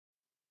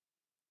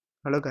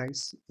Hello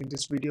guys, in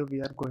this video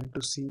we are going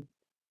to see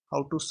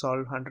how to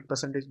solve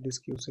 100%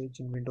 disk usage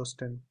in Windows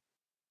 10.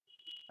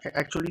 I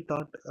actually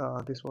thought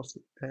this was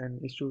an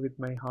issue with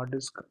my hard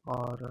disk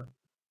or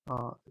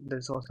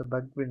this was a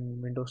bug in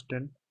Windows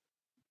 10,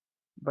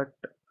 but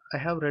I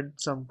have read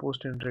some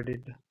post in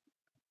Reddit.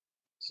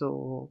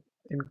 So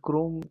in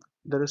Chrome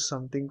there is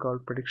something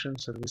called prediction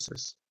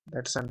services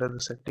that's under the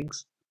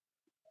settings,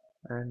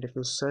 and if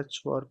you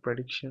search for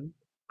prediction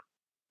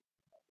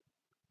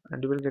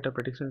and you will get a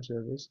prediction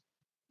service,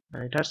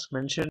 and it has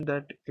mentioned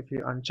that if you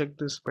uncheck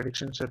this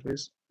prediction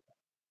service,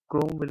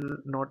 Chrome will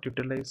not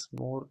utilize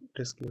more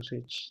disk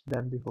usage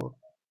than before.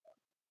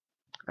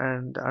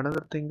 And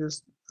another thing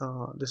is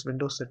this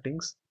Windows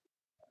settings.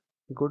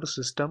 You go to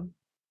System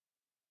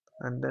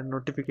and then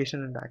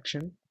Notification and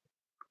Action,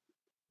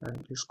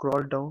 and you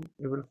scroll down.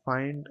 You will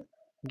find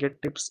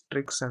Get Tips,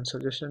 Tricks, and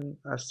Suggestion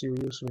as you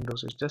use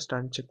Windows. Just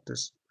uncheck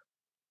this.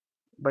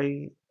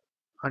 By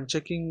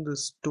unchecking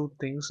these two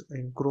things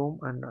in Chrome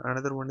and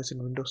another one is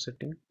in Windows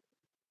setting,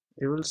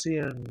 you will see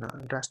a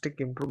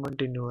drastic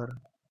improvement in your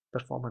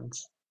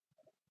performance.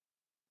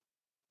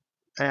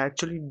 I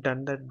actually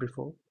done that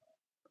before,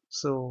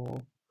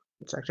 so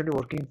it's actually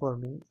working for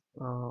me.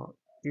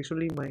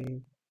 Usually my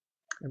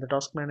in the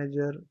task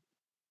manager,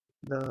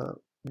 the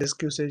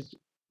disk usage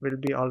will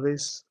be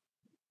always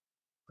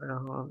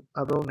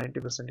above 90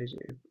 percentage.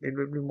 It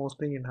will be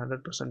mostly in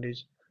 100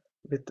 percentage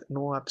with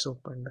no apps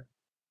opened.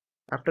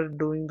 After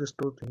doing these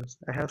two things,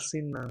 I have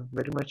seen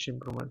very much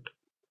improvement.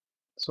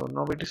 So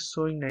now it is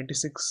showing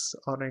 96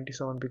 or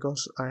 97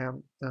 because I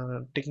am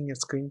taking a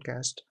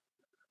screencast,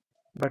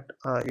 but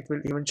it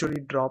will eventually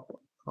drop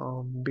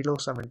below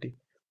 70.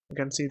 You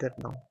can see that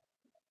now.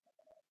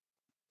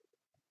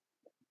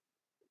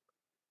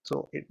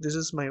 So this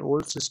is my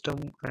old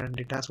system and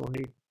it has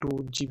only 2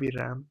 GB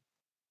RAM,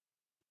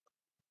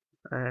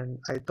 and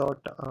I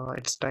thought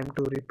it's time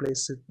to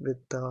replace it with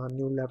a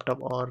new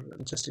laptop or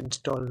just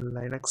install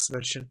Linux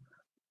version.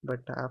 But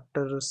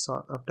after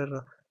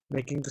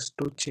making these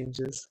two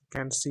changes, you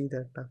can see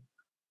that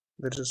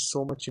there is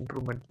so much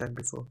improvement than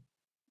before.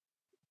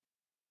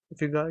 If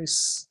you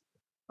guys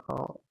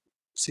uh,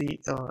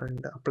 see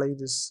and apply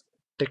this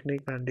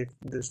technique and if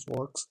this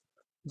works,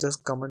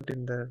 just comment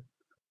in the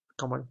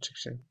comment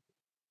section.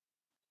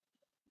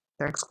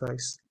 Thanks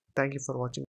guys. Thank you for watching.